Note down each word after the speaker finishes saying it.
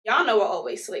Y'all know I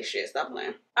always slay shit. Stop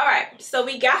playing. All right, so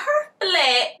we got her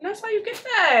flat. That's how you get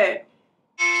that.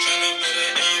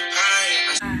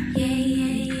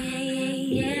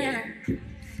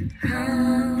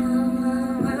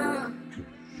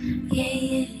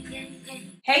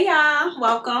 Hey y'all,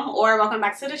 welcome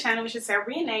back to the channel, which is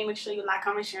Bria'Na. Make sure you like,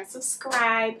 comment, share, and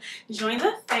subscribe. Join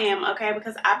the fam, okay?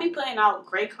 Because I be putting out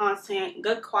great content,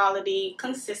 good quality,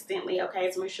 consistently,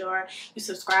 okay? So make sure you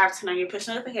subscribe, turn on your push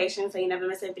notifications so you never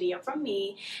miss a video from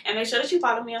me. And make sure that you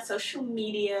follow me on social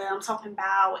media. I'm talking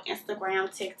about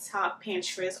Instagram, TikTok,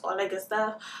 Pinterest, all that good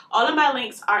stuff. All of my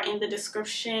links are in the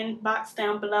description box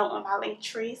down below on my link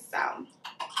tree. So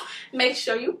make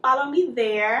sure you follow me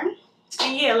there.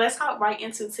 And yeah, let's hop right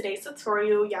into today's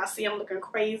tutorial. Y'all see I'm looking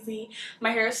crazy.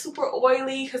 My hair is super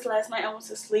oily because last night I went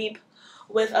to sleep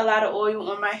with a lot of oil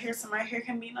on my hair so my hair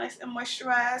can be nice and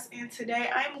moisturized. And today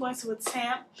I am going to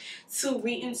attempt to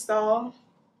reinstall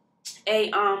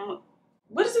a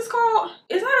what is this called?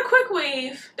 It's not a quick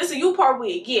weave. It's a U-part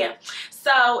wig, yeah.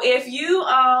 So if you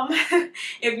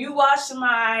if you watched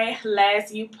my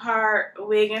last U-part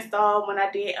wig install when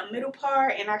I did a middle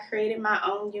part and I created my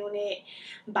own unit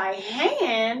by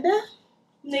hand,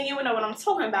 then you will know what I'm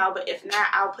talking about. But if not,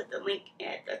 I'll put the link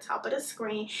at the top of the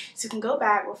screen so you can go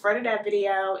back, refer to that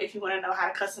video if you want to know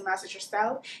how to customize it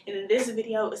yourself. And then this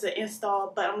video is an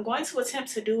install, but I'm going to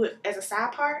attempt to do it as a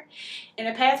side part. In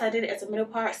the past I did it as a middle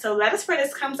part, so let us pray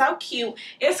this comes out cute.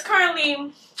 It's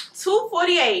currently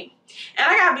 2:48 and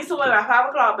I gotta be somewhere by 5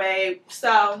 o'clock, babe.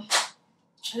 So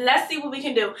let's see what we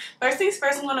can do. First things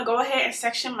first, I'm gonna go ahead and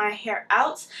section my hair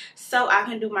out so I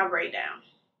can do my braid down.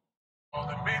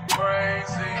 Calling me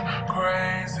crazy,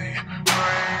 crazy,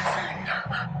 crazy,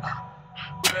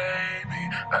 baby.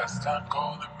 Last time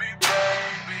calling me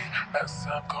baby. Last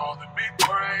time calling me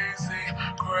crazy,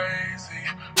 crazy,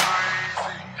 crazy,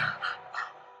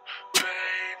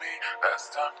 baby.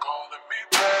 Last time calling me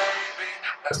baby.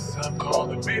 Last time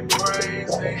calling me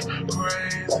crazy,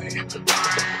 crazy,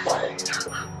 crazy,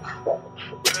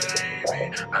 baby.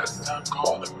 Last time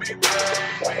calling me baby.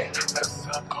 Last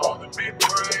time calling me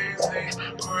crazy,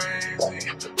 crazy, crazy.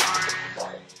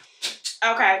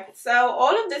 Okay, so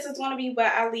all of this is going to be what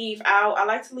I leave out. I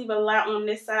like to leave a lot on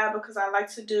this side because I like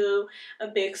to do a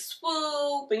big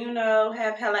swoop and, you know,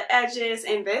 have hella edges.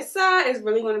 And this side is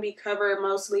really going to be covered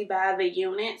mostly by the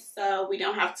unit, so we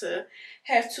don't have to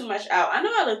have too much out. I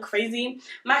know I look crazy.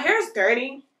 My hair is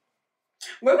dirty.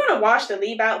 We're going to wash the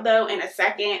leave out, though, in a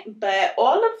second. But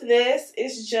all of this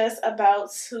is just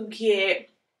about to get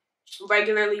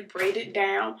regularly braided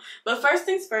down. But first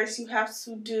things first, you have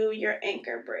to do your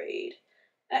anchor braid.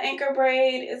 An anchor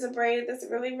braid is a braid that's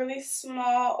really, really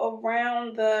small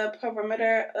around the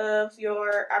perimeter of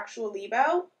your actual leave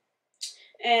out.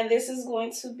 And this is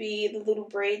going to be the little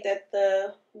braid that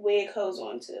the wig holds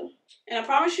onto. And I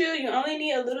promise you, you only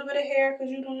need a little bit of hair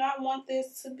because you do not want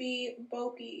this to be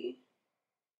bulky.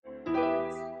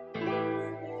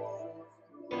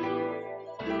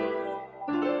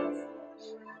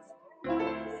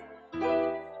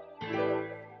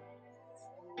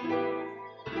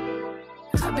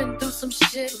 I've been through some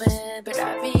shit, man, but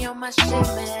I be on my shit,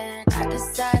 man. I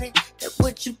decided that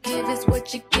what you give is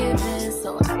what you're giving,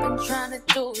 so I've been trying to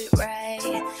do it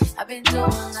right. I've been doing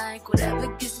like whatever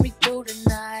gets me through the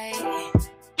night.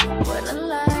 What a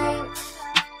life.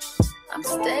 I'm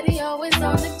steady, always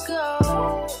on the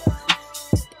go.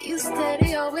 You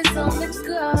steady, always on the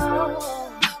go.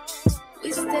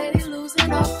 We steady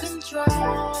losing all control.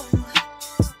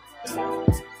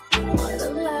 What a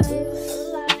life.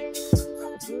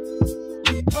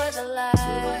 What a life.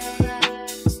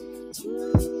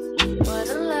 What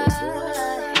a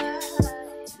life.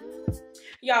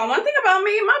 Y'all, one thing about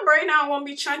me, my braid now won't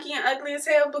be chunky and ugly as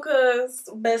hell because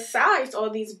besides all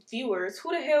these viewers,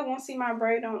 who the hell won't see my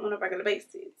braid on a regular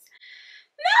basis?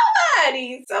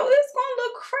 Nobody. So it's gonna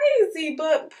look crazy,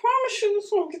 but promise you it's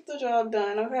gonna get the job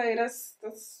done, okay? That's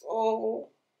all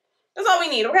we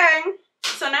need, okay?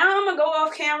 So now I'm gonna go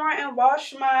off camera and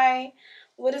wash my,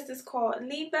 what is this called,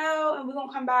 leave out, and we're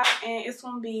gonna come back and it's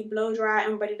gonna be blow dry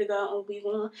and ready to go, and we're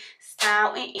gonna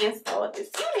style and install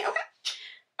this unit, okay?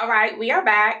 All right, we are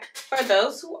back. For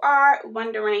those who are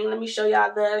wondering, let me show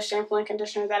y'all the shampoo and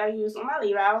conditioner that I use on my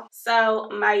leave out. So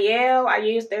my Yale, I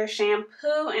use their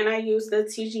shampoo and I use the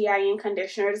TGIN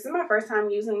conditioner. This is my first time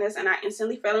using this and I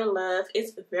instantly fell in love.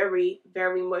 It's very,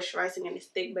 very moisturizing and it's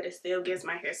thick, but it still gives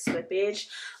my hair slippage.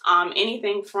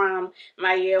 Anything from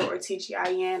my Yale or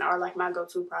TGIN are like my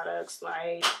go-to products,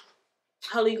 like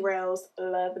Holy Grails,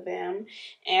 love them.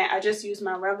 And I just use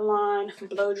my Revlon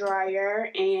blow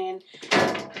dryer and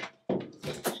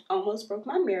almost broke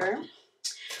my mirror.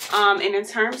 And in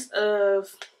terms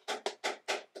of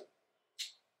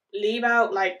leave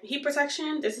out like heat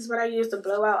protection. This is what I use to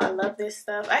blow out. I love this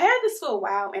stuff. I had this for a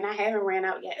while and I haven't ran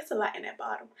out yet. It's a lot in that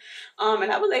bottle.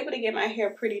 And I was able to get my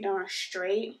hair pretty darn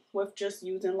straight with just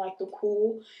using like the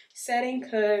cool setting,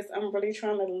 because I'm really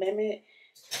trying to limit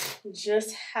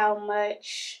just how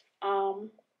much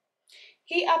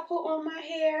heat I put on my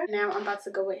hair. Now I'm about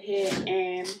to go ahead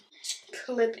and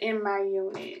clip in my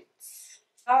units.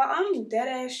 I'm dead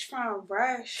ass trying to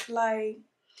rush. Like,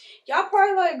 y'all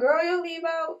probably like, girl, your leave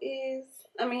out is,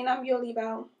 I mean, I'm your leave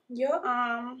out. Your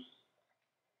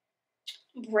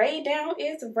braid down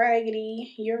is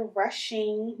raggedy. You're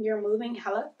rushing. You're moving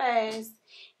hella fast.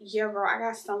 Yeah, girl, I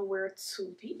got somewhere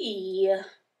to be.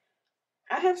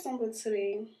 I have somewhere to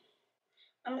be.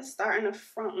 I'm gonna start in the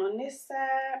front on this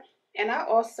side. And I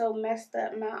also messed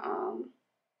up my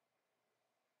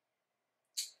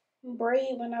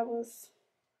braid when I was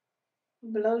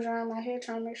blow drying my hair,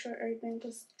 trying to make sure everything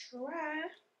was dry.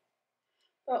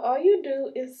 But all you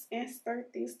do is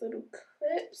insert these little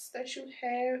clips that you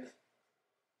have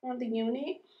on the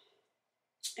unit,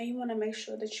 and you want to make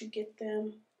sure that you get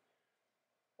them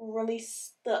really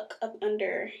stuck up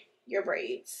under your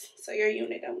braids so your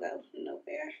unit don't go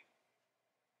nowhere.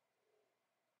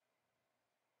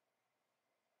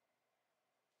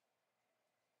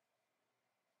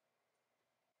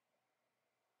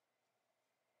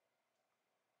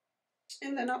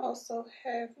 And then I also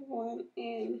have one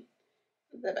in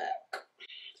the back.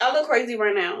 I look crazy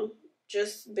right now.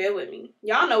 Just bear with me.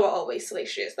 Y'all know I always slay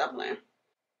shit. Stop playing.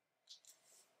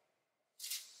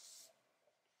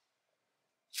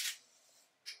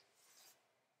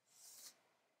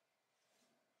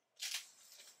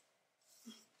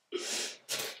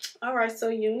 Alright, so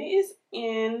unit is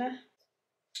in.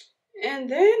 And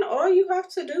then all you have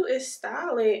to do is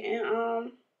style it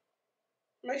and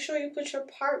make sure you put your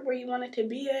part where you want it to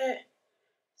be at.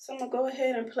 So I'm gonna go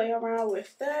ahead and play around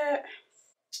with that.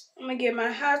 I'm gonna get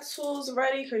my hot tools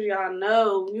ready because y'all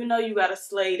know, you gotta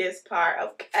slay this part.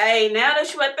 Okay, now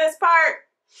that you at this part,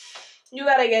 you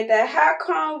gotta get that hot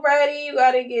comb ready. You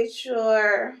gotta get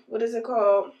your, what is it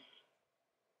called?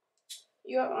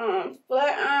 Your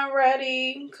flat iron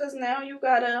ready, because now you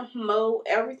gotta mold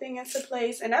everything into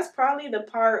place, and that's probably the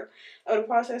part of the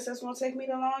process that's gonna take me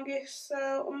the longest. So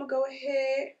I'm gonna go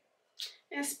ahead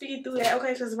and speed through that.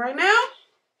 Okay, because right now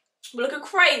we're looking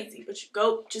crazy, but you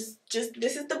go just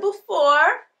this is the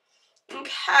before,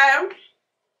 okay,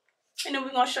 and then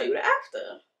we're gonna show you the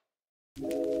after.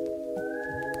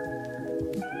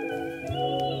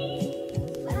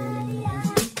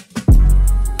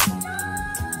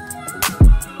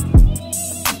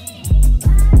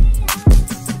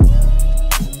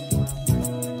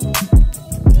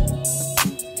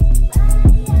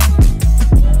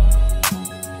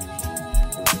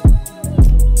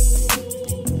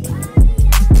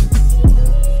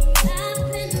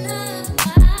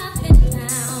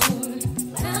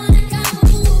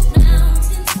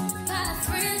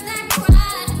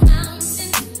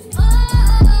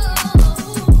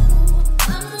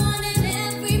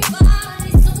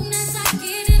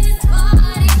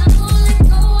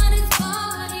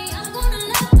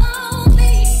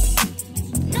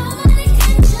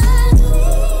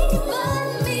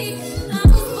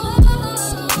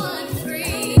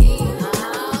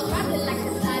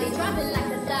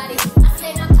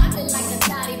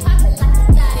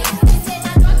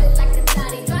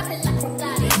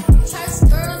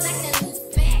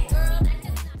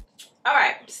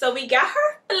 So we got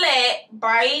her flat,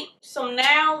 right? So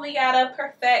now we gotta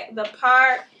perfect the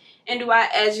part and do our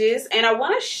edges. And I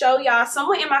want to show y'all,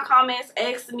 someone in my comments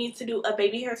asked me to do a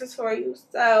baby hair tutorial.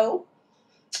 So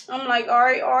I'm like, all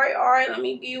right, let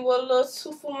me give you a little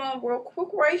 2-for-1 real quick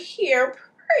right here.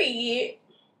 Period.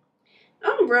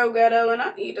 I'm real ghetto and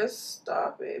I need to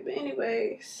stop it. But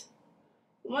anyways,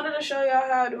 wanted to show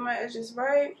y'all how I do my edges,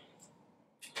 right?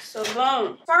 So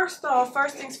boom. First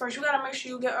things first, you gotta make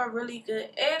sure you get a really good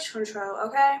edge control,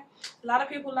 okay? A lot of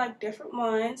people like different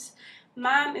ones.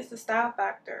 Mine is the Style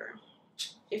Factor.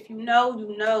 If you know,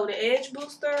 you know, the edge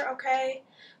booster, okay?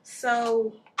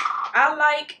 So I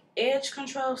like edge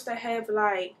controls that have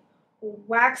like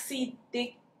waxy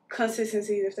thick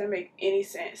consistencies, if that make any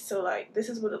sense. So like this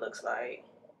is what it looks like,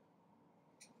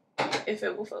 if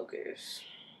it will focus.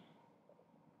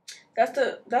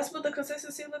 That's what the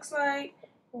consistency looks like.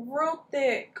 Real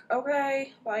thick,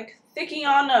 okay? Like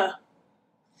thickiana.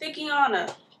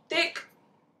 Thick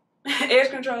edge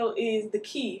control is the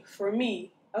key for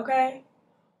me, okay?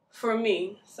 For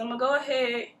me. So I'm gonna go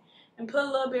ahead and put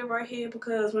a little bit right here,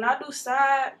 because when I do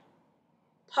side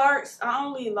parts, I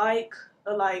only like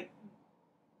a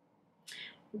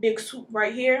big swoop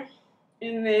right here.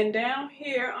 And then down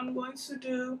here, I'm going to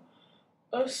do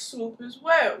a swoop as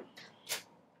well.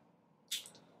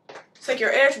 Take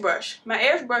your edge brush. My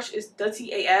edge brush is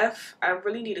dirty AF. I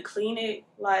really need to clean it.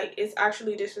 Like, it's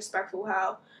actually disrespectful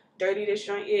how dirty this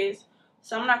joint is.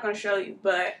 So I'm not going to show you.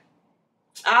 But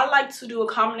I like to do a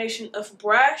combination of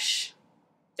brush,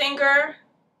 finger,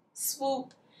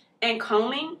 swoop, and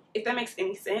combing, if that makes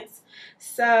any sense.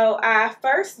 So I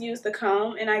first use the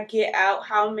comb and I get out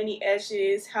how many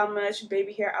edges, how much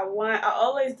baby hair I want. I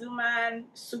always do mine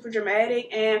super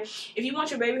dramatic. And if you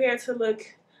want your baby hair to look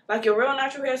like your real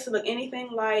natural hair, to look anything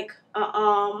like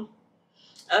a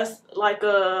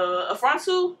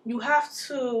frontal, you have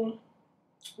to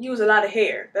use a lot of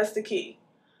hair. That's the key.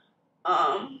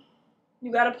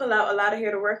 You gotta pull out a lot of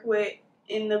hair to work with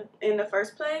in the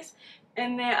first place.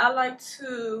 And then I like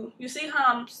to, you see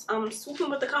how I'm swooping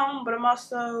with the comb, but I'm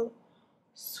also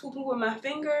swooping with my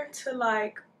finger to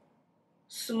like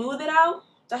smooth it out.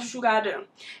 That's what you gotta do.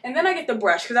 And then I get the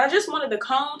brush because I just wanted the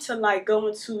comb to like go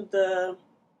into the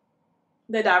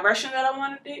direction that I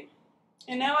wanted it.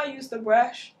 And now I use the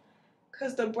brush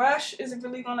because the brush is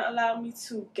really going to allow me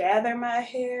to gather my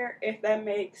hair, if that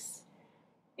makes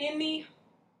any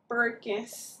freaking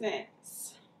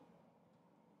sense.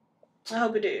 I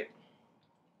hope it did.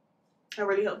 I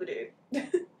really hope it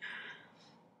did.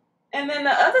 And then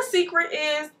the other secret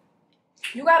is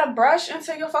you gotta brush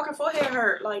until your fucking forehead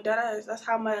hurt. Like that's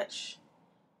how much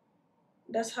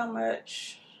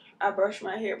I brush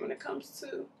my hair when it comes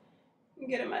to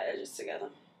getting my edges together.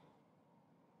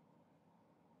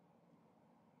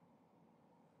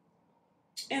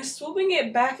 And swooping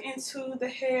it back into the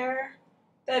hair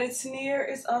that it's near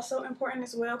is also important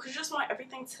as well, because you just want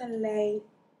everything to lay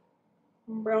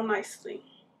real nicely.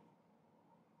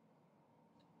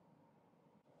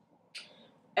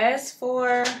 As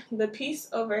for the piece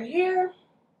over here,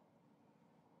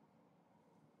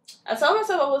 I told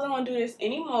myself I wasn't going to do this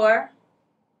anymore.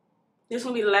 This is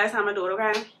going to be the last time I do it,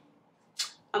 okay?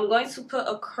 I'm going to put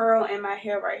a curl in my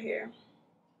hair right here.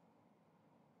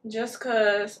 Just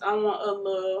because I want a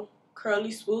little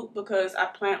curly swoop, because I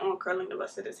plan on curling the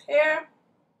rest of this hair.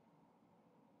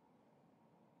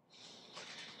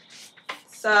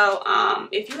 So,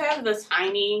 if you have the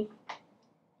tiny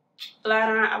flat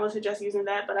iron, I would suggest using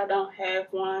that, but I don't have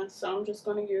one. So I'm just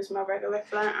going to use my regular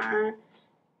flat iron.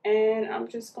 And I'm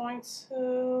just going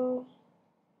to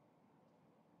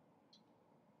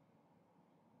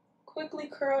quickly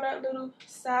curl that little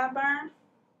sideburn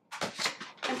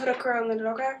and put a curl in it,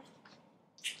 okay?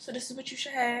 So this is what you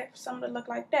should have, something to look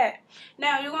like that.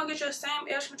 Now you're going to get your same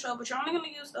edge control, but you're only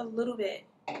going to use a little bit.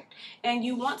 And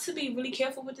you want to be really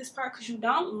careful with this part because you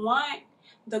don't want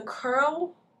the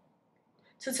curl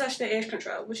to touch the edge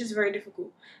control, which is very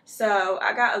difficult. So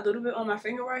I got a little bit on my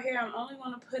finger right here. I'm only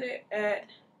going to put it at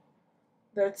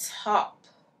the top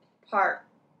part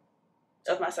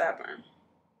of my sideburn,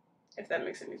 if that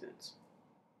makes any sense.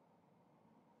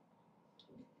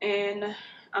 And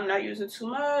I'm not using too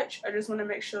much. I just want to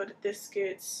make sure that this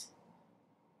gets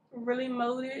really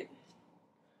molded.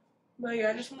 But yeah,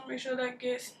 I just want to make sure that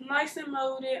gets nice and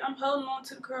molded. I'm holding on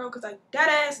to the curl because I dead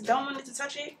ass don't want it to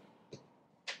touch it.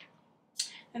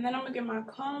 And then I'm going to get my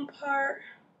comber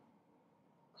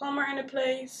into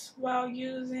place while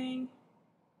using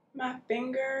my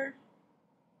finger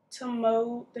to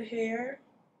mold the hair.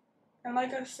 And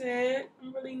like I said,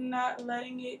 I'm really not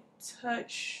letting it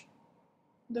touch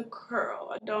the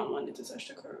curl. I don't want it to touch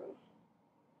the curl.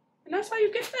 And that's how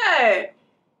you get that.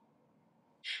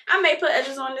 I may put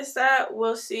edges on this side,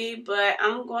 we'll see, but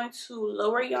I'm going to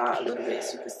lower y'all a little bit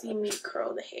so you can see me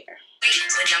curl the hair.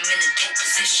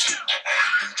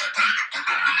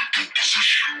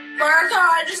 Work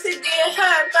hard just to get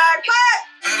her back.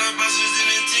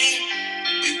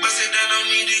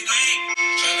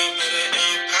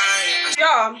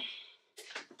 Y'all,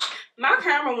 my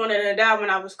camera wanted to die when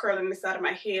I was curling this out of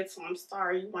my head, so I'm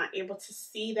sorry you weren't able to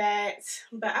see that.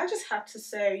 But I just have to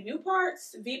say, U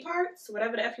parts, V parts,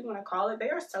 whatever the F you want to call it, they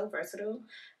are so versatile.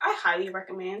 I highly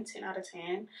recommend 10 out of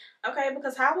 10. Okay,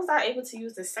 because how was I able to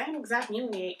use the same exact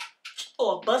unit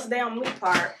for a bust down mid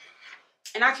part,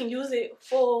 and I can use it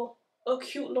for a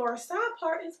cute lower side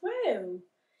part as well?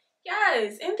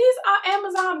 Yes, and these are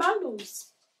Amazon bundles.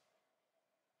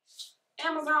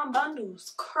 Amazon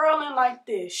bundles, curling like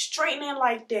this, straightening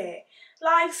like that.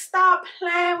 Like, stop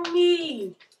playing with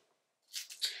me.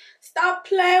 Stop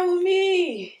playing with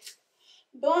me.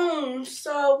 Boom.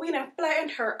 So we done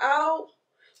flattened her out.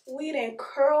 We done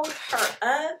curled her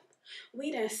up.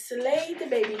 We done slayed the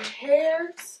baby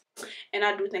hairs. And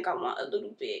I do think I want a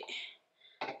little bit,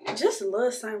 just a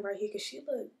little something right here, because she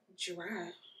look dry.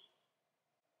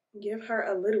 Give her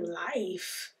a little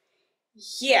life.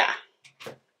 Yeah.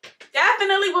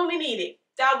 Definitely what we needed.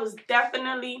 That was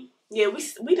definitely, yeah,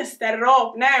 we done set it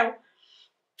off now.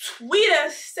 We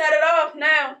done set it off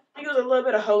now. I use a little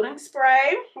bit of holding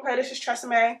spray. Okay, this is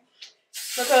Tresemme.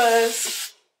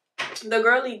 Because the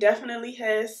girly definitely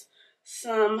has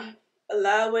some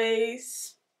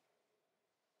alleyways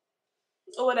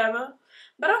or whatever.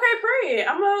 But okay, period.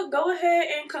 I'm gonna go ahead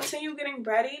and continue getting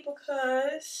ready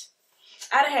because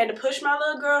I done had to push my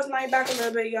little girl's night back a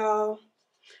little bit, y'all.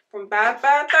 From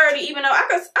 5:30, even though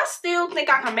I still think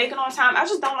I can make it on time. I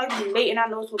just don't like to be late, and I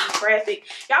know it's gonna be traffic.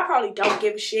 Y'all probably don't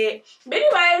give a shit. But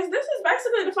anyways, this is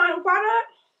basically the final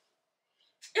product.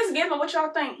 It's giving. What y'all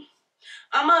think?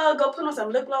 I'm gonna go put on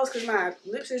some lip gloss because my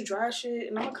lips is dry as shit,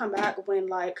 and I'm gonna come back when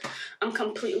like I'm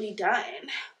completely done.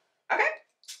 Okay.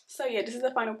 So yeah, this is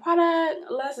the final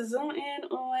product. Let's zoom in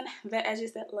on the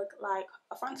edges that look like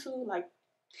a frontal. Like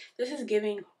this is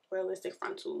giving realistic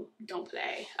frontal. Don't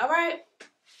play. All right.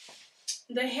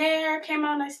 The hair came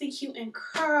out nicely cute and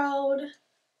curled.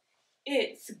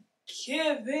 It's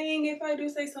giving, if I do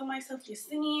say so myself,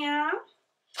 Yesenia.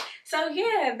 So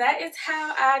yeah, that is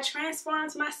how I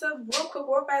transformed myself real quick,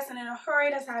 real fast, and in a hurry.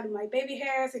 That's how I do my baby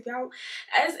hairs. If y'all,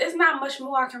 it's not much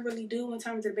more I can really do in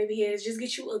terms of the baby hairs. Just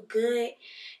get you a good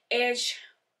edge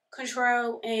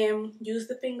control and use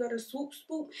the finger to swoop.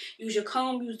 Use your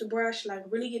comb, use the brush, like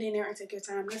really get in there and take your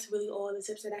time. That's really all the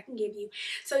tips that I can give you.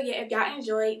 So yeah, if y'all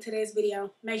enjoyed today's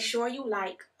video, make sure you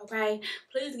like, okay?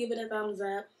 Please give it a thumbs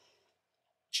up,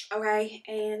 okay?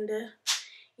 And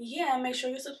yeah, make sure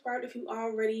you're subscribed if you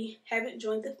already haven't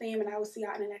joined the fam, and I will see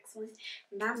y'all in the next one.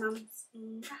 Bye, mamas.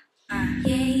 Bye.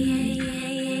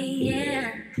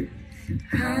 Yeah.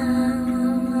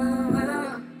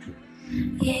 Oh,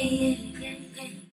 yeah.